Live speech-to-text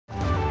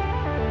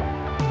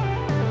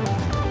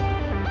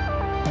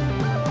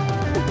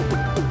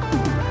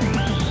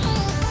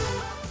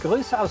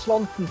Grüße aus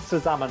London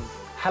zusammen.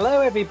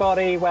 Hello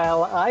everybody.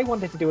 Well, I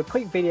wanted to do a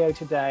quick video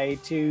today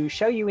to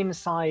show you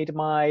inside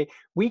my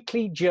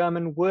weekly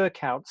German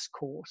workouts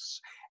course.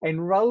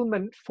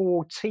 Enrollment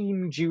for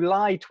Team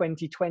July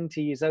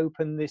 2020 is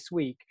open this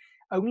week,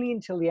 only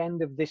until the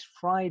end of this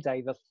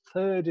Friday, the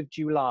 3rd of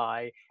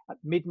July at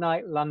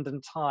midnight London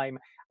time.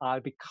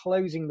 I'll be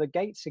closing the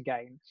gates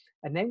again.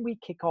 And then we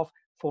kick off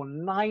for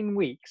 9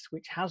 weeks,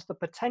 which has the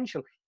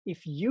potential,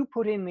 if you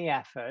put in the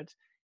effort,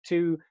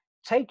 to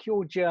take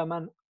your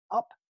German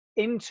up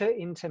into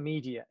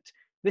intermediate.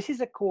 This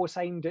is a course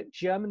aimed at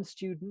German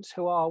students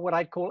who are what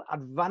I'd call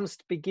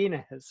advanced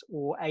beginners,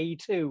 or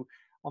A2,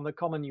 on the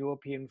Common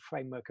European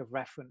Framework of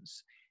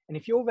Reference. And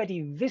if you're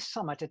ready this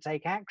summer to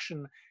take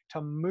action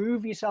to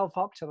move yourself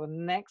up to the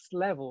next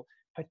level,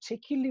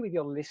 particularly with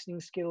your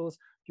listening skills,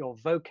 your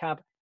vocab,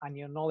 and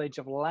your knowledge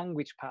of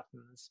language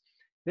patterns,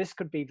 this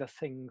could be the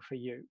thing for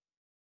you.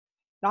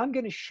 Now I'm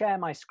going to share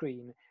my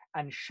screen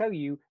and show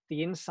you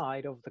the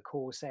inside of the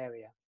course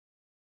area.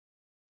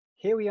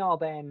 Here we are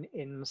then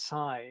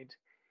inside.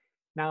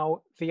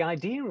 Now, the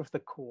idea of the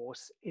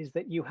course is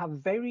that you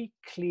have very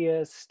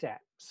clear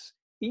steps.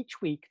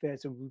 Each week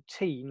there's a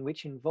routine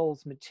which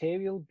involves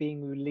material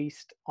being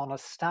released on a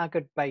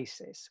staggered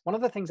basis. One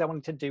of the things I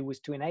wanted to do was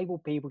to enable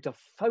people to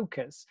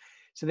focus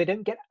so they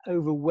don't get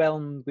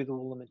overwhelmed with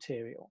all the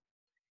material.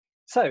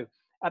 So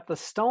at the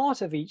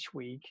start of each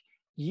week,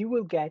 you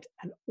will get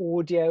an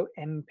audio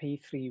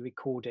MP3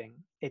 recording.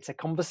 It's a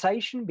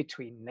conversation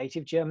between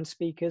native German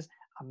speakers,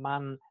 a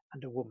man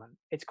and a woman.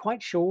 It's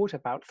quite short,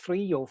 about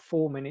 3 or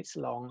 4 minutes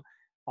long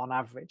on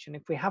average. And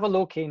if we have a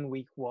look in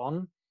week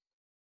 1,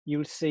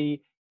 you'll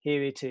see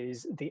here it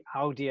is, the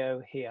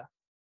audio here.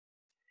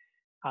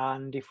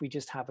 And if we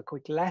just have a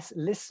quick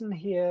listen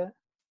here.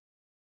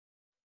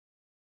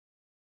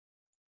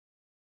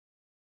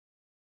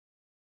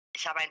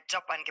 Ich habe ein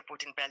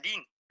Jobangebot in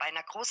Berlin bei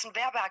einer großen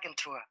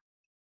Werbeagentur.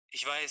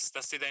 Ich weiß,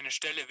 dass dir deine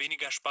Stelle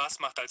weniger Spaß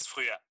macht als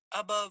früher.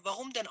 Aber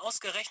warum denn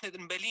ausgerechnet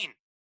in Berlin?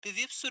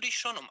 Bewirbst du dich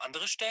schon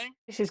andere Stellen?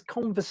 This is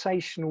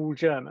conversational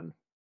German.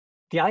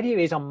 The idea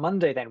is on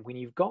Monday then, when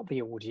you've got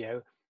the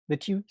audio,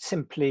 that you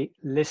simply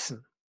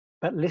listen,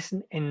 but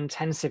listen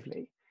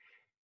intensively.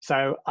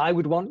 So I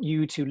would want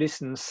you to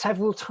listen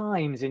several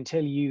times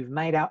until you've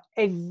made out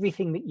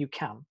everything that you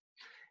can.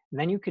 And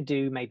then you could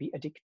do maybe a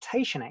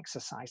dictation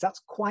exercise.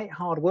 That's quite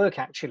hard work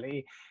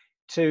actually,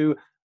 to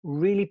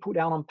really put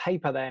down on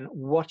paper then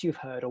what you've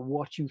heard or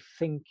what you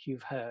think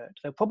you've heard.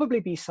 There'll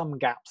probably be some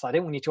gaps. I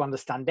don't want you to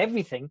understand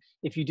everything.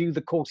 If you do, the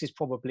course is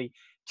probably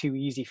too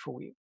easy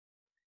for you.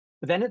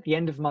 But then at the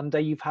end of Monday,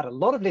 you've had a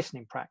lot of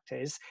listening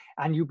practice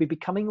and you'll be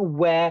becoming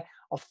aware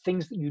of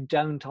things that you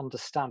don't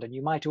understand. And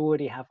you might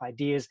already have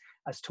ideas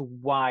as to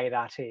why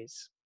that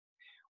is.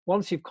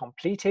 Once you've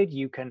completed,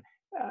 you can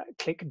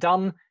click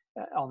done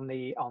on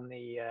the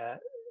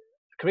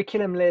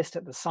curriculum list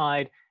at the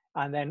side,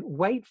 and then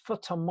wait for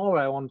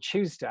tomorrow on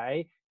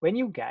Tuesday when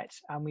you get,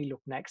 and we look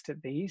next at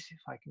these,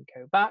 if I can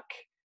go back,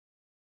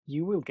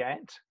 you will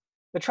get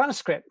the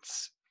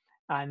transcripts.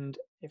 And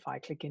if I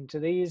click into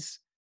these,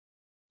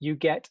 you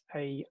get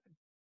a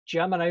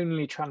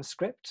German-only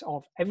transcript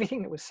of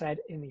everything that was said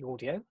in the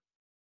audio.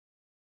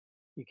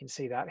 You can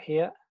see that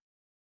here.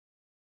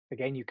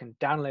 Again, you can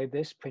download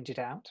this, print it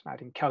out.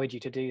 I'd encourage you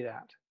to do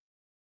that.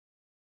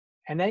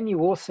 And then you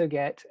also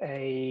get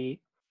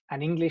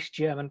an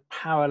English-German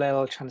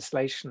parallel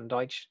translation,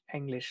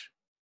 Deutsch-English,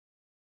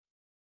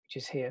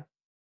 which is here.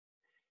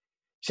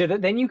 So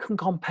that then you can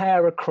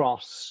compare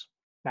across.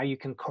 Now you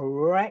can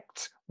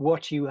correct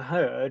what you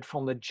heard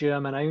from the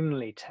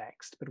German-only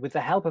text, but with the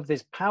help of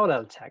this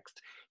parallel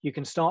text, you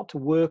can start to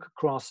work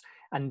across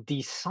and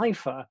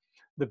decipher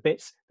the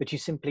bits that you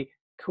simply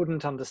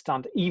couldn't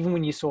understand, even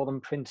when you saw them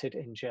printed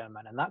in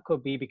German. And that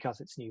could be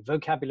because it's new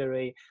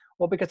vocabulary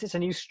or because it's a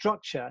new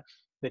structure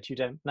that you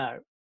don't know.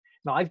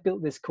 Now, I've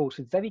built this course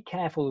with very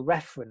careful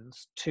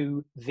reference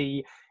to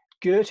the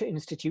Goethe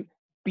Institute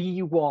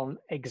B1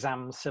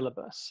 exam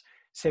syllabus.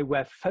 So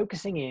we're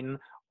focusing in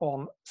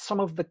on some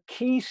of the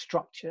key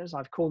structures.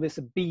 I've called this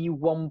a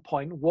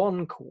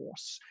B1.1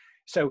 course.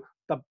 So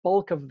the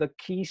bulk of the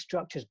key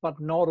structures, but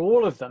not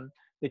all of them,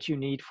 that you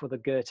need for the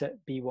Goethe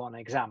B1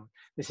 exam.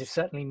 This is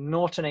certainly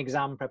not an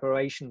exam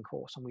preparation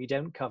course, and we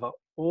don't cover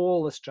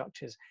all the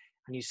structures.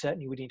 And you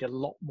certainly would need a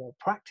lot more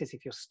practice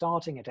if you're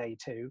starting at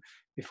A2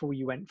 before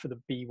you went for the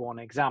B1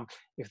 exam,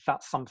 if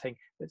that's something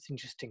that's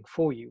interesting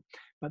for you.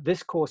 But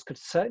this course could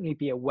certainly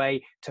be a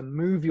way to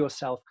move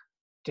yourself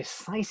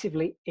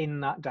decisively in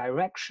that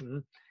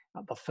direction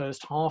at the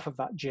first half of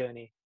that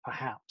journey,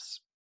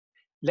 perhaps.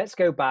 Let's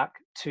go back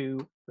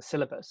to the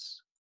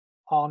syllabus.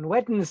 On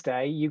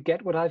Wednesday, you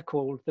get what I've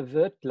called the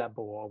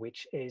Wortlabor,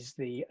 which is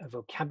the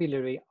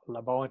vocabulary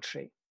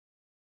laboratory.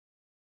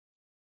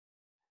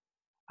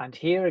 And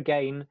here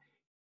again,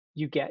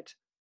 you get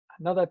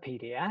another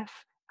PDF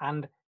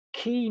and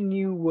key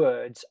new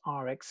words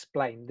are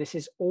explained. This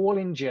is all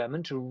in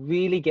German to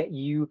really get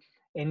you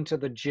into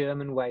the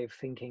German way of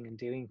thinking and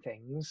doing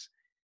things.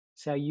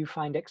 So you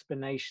find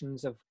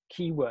explanations of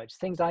keywords,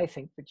 things I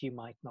think that you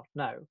might not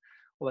know.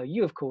 although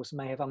you, of course,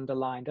 may have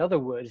underlined other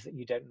words that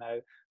you don't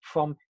know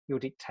from your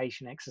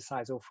dictation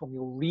exercise or from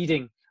your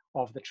reading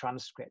of the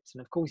transcripts.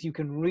 And of course, you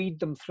can read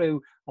them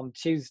through on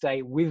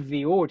Tuesday with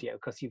the audio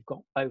because you've got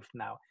both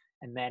now.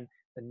 And then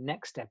the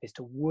next step is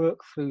to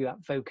work through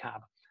that vocab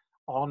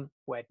on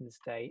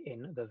Wednesday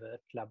in the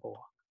Werklabor.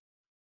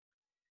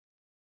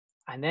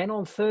 And then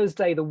on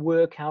Thursday, the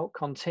workout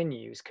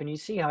continues. Can you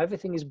see how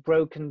everything is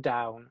broken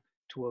down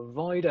to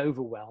avoid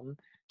overwhelm,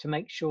 to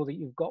make sure that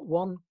you've got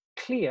one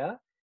clear,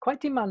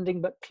 quite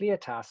demanding, but clear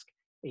task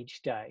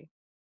each day?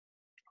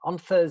 On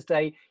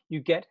Thursday, you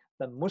get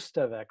the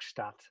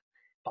Musterwerkstatt,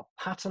 the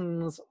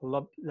patterns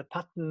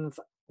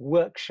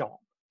workshop.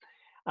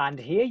 And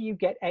here you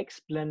get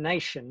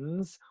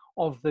explanations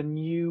of the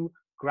new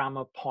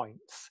grammar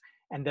points.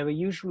 And there are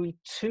usually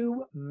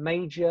two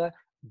major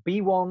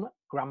B1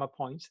 grammar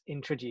points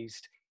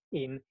introduced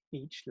in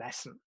each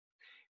lesson.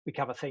 We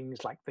cover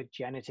things like the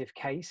genitive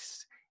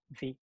case,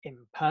 the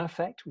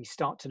imperfect. We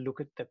start to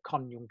look at the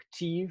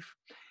conjunctive.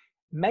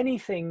 Many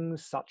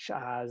things such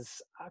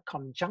as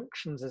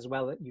conjunctions as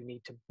well, that you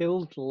need to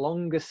build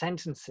longer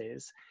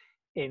sentences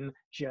in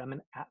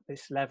German at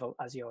this level,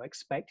 as you're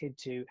expected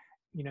to,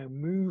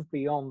 move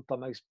beyond the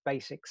most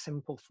basic,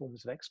 simple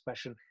forms of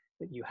expression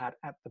that you had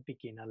at the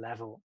beginner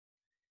level.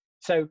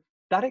 So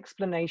that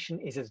explanation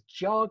is as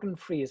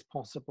jargon-free as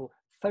possible,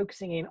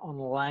 focusing in on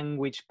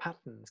language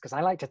patterns, because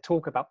I like to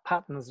talk about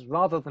patterns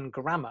rather than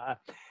grammar.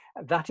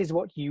 That is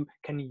what you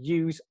can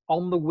use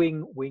on the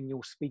wing when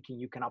you're speaking.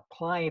 You can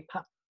apply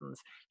patterns.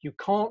 You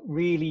can't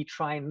really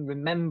try and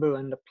remember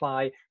and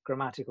apply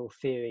grammatical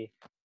theory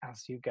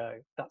as you go.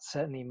 That's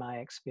certainly my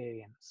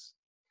experience.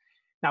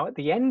 Now, at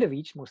the end of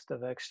each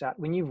Musterwerkstatt,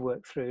 when you've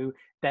worked through,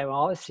 there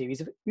are a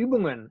series of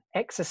Übungen,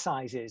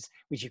 exercises,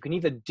 which you can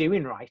either do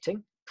in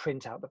writing,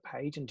 print out the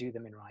page and do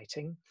them in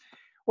writing,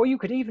 or you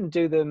could even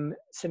do them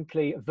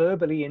simply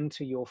verbally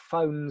into your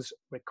phone's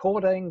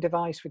recording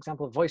device, for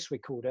example, voice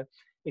recorder,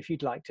 if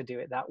you'd like to do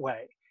it that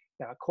way.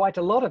 There are quite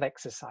a lot of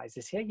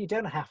exercises here. You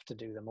don't have to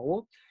do them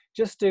all.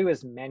 Just do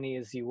as many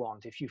as you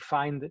want. If you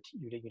find that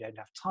you don't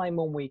have time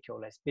one week or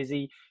less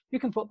busy, you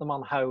can put them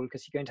on hold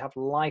because you're going to have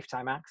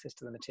lifetime access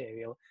to the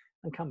material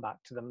and come back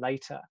to them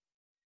later.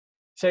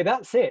 So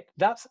that's it.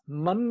 That's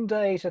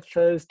Monday to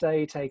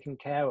Thursday taken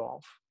care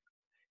of.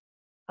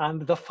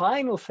 And the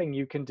final thing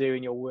you can do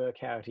in your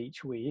workout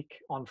each week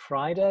on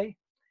Friday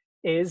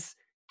is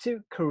to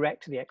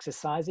correct the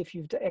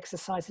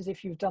exercises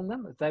if you've done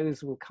them.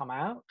 Those will come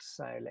out.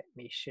 So let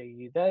me show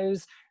you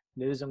those.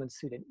 Lösungen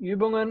zu den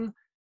Übungen.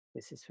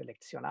 This is for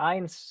Lektion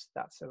 1.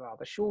 That's a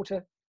rather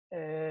shorter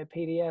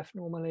PDF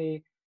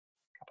normally.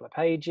 A couple of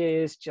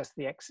pages. Just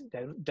the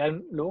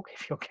don't look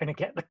if you're going to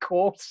get the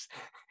course.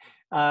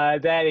 There are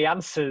the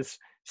answers.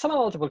 Some are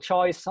multiple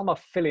choice, some are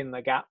fill in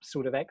the gap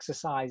sort of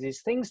exercises,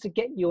 things to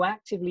get you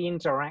actively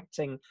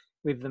interacting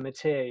with the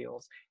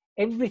materials.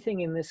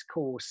 Everything in this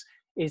course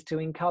is to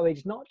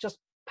encourage not just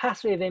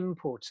passive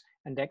input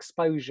and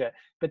exposure,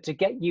 but to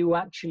get you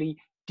actually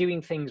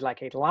doing things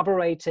like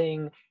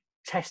elaborating,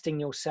 testing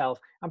yourself,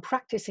 and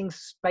practicing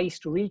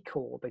spaced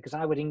recall, because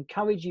I would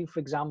encourage you, for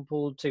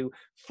example, to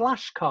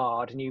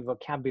flashcard new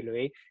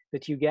vocabulary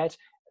that you get,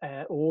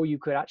 or you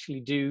could actually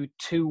do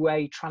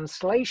two-way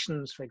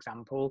translations, for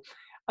example,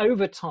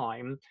 over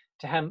time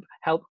to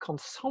help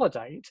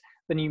consolidate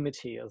the new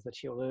materials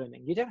that you're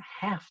learning. You don't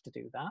have to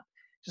do that.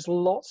 Just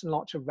lots and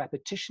lots of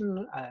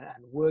repetition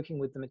and working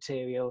with the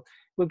material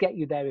will get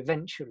you there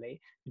eventually.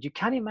 But you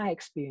can, in my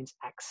experience,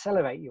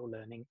 accelerate your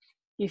learning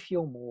if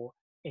you're more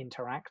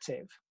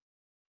interactive.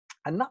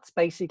 And that's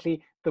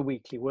basically the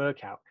weekly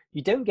workout.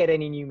 You don't get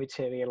any new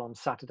material on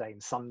Saturday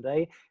and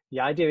Sunday. The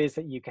idea is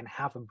that you can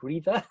have a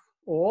breather,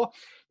 or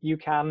you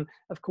can,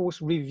 of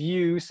course,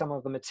 review some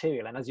of the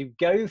material. And as you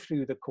go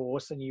through the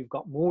course and you've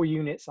got more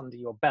units under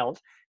your belt,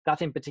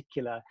 that in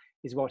particular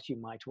is what you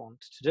might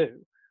want to do.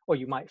 Or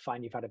you might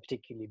find you've had a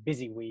particularly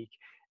busy week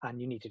and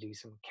you need to do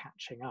some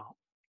catching up.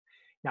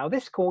 Now,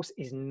 this course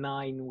is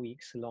 9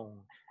 weeks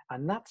long,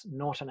 and that's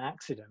not an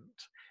accident.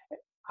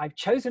 I've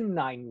chosen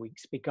 9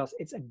 weeks because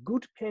it's a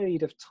good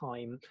period of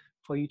time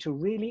for you to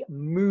really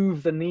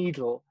move the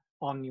needle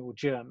on your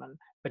German,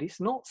 but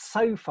it's not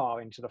so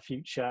far into the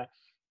future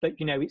that,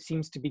 it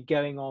seems to be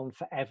going on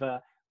forever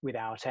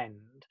without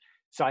end.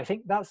 So I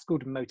think that's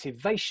good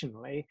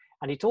motivationally,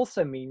 and it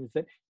also means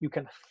that you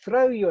can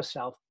throw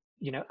yourself,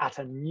 at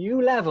a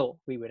new level,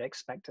 we would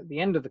expect at the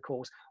end of the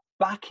course,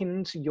 back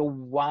into your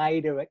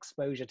wider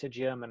exposure to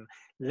German,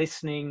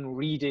 listening,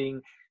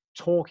 reading,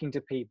 talking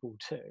to people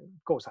too.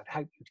 Of course, I'd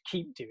hope you'd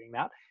keep doing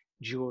that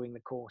during the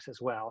course as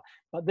well.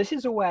 But this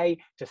is a way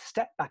to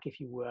step back,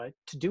 if you were,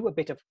 to do a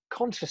bit of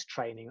conscious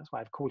training. That's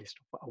why I've called it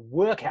a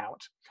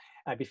workout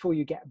before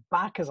you get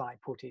back, as I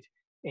put it,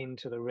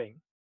 into the ring.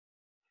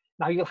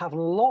 Now, you'll have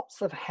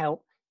lots of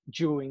help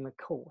during the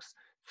course.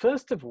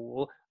 First of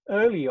all,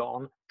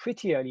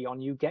 pretty early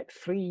on, you get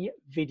 3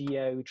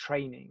 video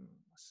trainings.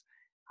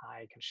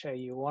 I can show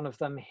you one of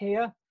them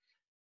here,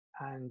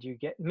 and you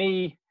get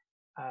me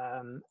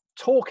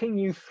talking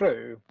you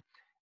through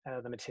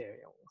the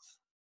materials.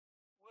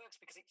 Works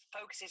because it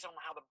focuses on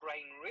how the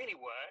brain really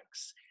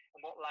works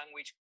and what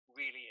language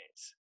really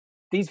is.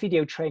 These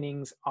video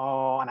trainings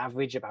are on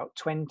average about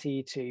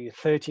 20 to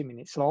 30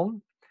 minutes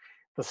long.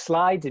 The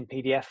slides in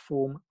PDF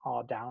form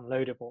are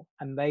downloadable,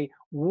 and they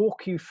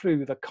walk you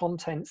through the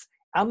contents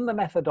and the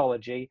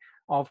methodology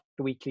of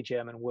the weekly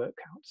German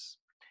workouts.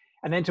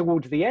 And then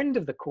towards the end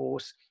of the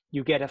course,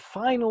 you get a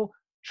final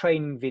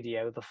training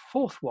video, the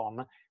fourth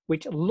one,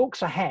 which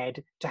looks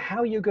ahead to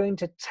how you're going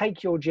to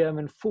take your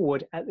German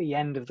forward at the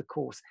end of the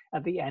course,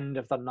 at the end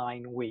of the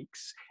 9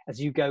 weeks, as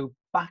you go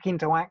back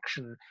into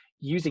action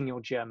using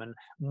your German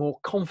more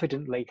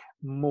confidently,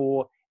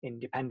 more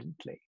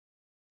independently.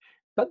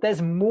 But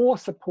there's more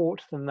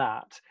support than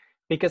that,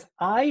 because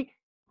I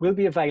will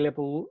be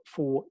available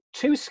for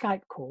 2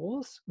 Skype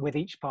calls with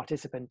each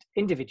participant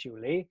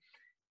individually.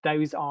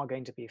 Those are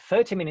going to be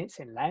 30 minutes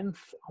in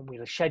length, and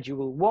we'll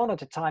schedule one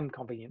at a time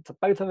convenient to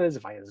both of us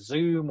via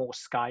Zoom or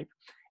Skype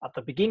at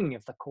the beginning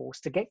of the course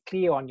to get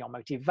clear on your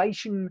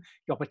motivation,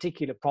 your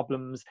particular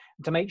problems,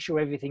 and to make sure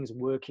everything's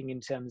working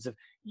in terms of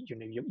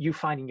you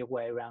finding your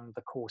way around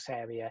the course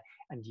area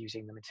and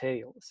using the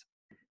materials.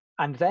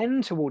 And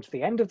then towards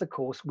the end of the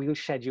course, we'll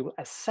schedule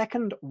a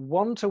second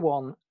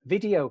one-to-one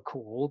video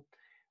call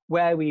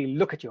where we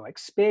look at your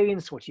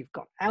experience, what you've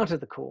got out of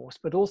the course,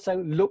 but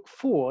also look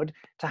forward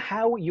to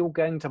how you're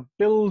going to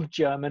build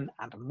German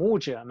and more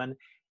German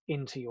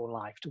into your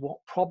life, to what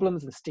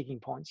problems and sticking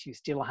points you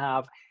still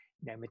have,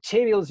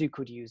 materials you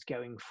could use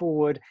going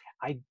forward,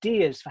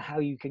 ideas for how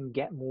you can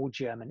get more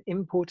German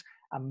input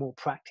and more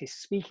practice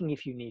speaking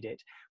if you need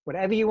it.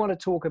 Whatever you want to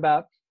talk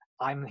about,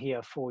 I'm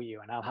here for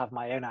you, and I'll have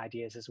my own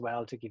ideas as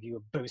well to give you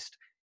a boost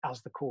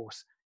as the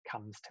course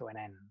comes to an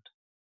end.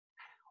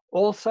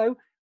 Also,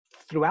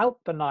 throughout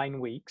the 9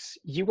 weeks,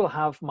 you will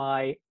have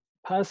my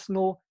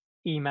personal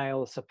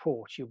email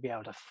support. You'll be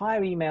able to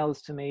fire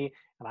emails to me,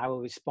 and I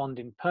will respond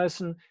in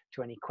person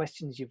to any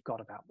questions you've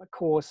got about the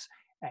course,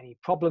 any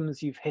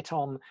problems you've hit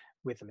on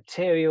with the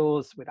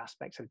materials, with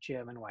aspects of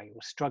German where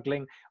you're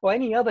struggling, or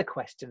any other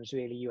questions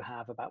really you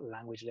have about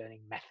language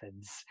learning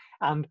methods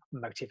and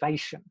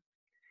motivation.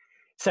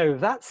 So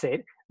that's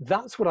it.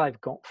 That's what I've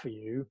got for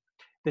you.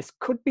 This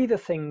could be the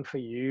thing for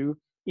you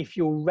if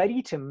you're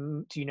ready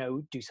to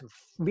do some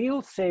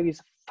real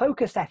serious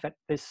focused effort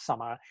this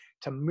summer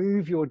to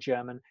move your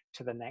German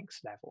to the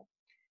next level.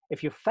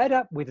 If you're fed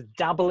up with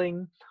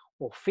dabbling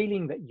or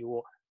feeling that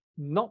you're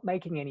not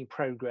making any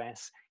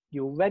progress,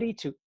 you're ready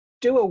to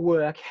do a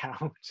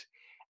workout,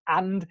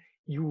 and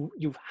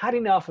you've had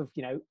enough of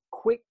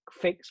quick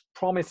fix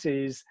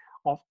promises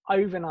of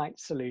overnight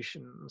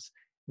solutions,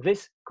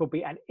 this could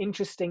be an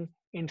interesting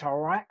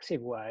interactive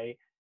way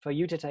for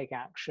you to take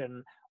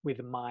action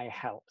with my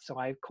help. So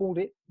I've called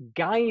it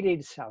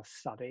guided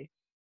self-study.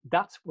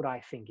 That's what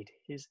I think it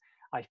is.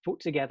 I've put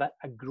together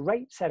a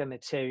great set of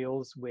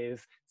materials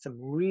with some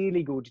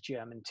really good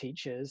German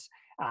teachers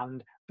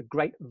and the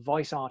great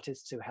voice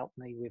artists who helped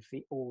me with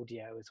the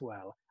audio as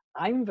well.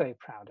 I'm very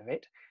proud of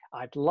it.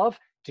 I'd love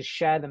to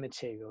share the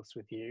materials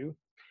with you.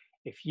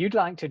 If you'd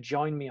like to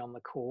join me on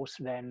the course,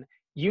 then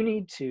you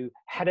need to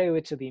head over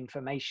to the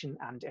information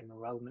and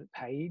enrollment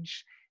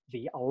page.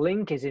 The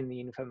link is in the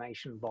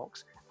information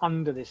box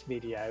under this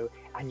video,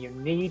 and you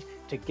need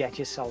to get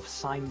yourself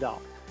signed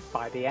up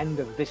by the end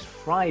of this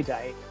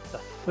Friday, the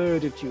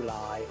 3rd of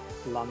July,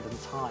 London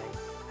time.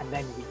 And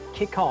then we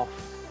kick off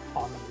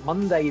on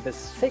Monday, the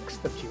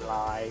 6th of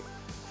July,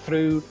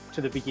 through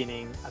to the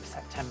beginning of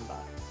September.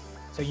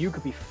 So you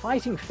could be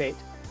fighting fit,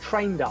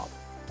 trained up,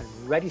 and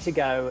ready to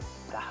go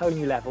at a whole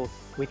new level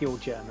with your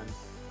German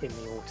in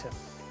the autumn.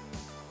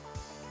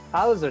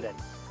 Also denn,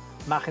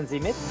 machen Sie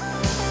mit!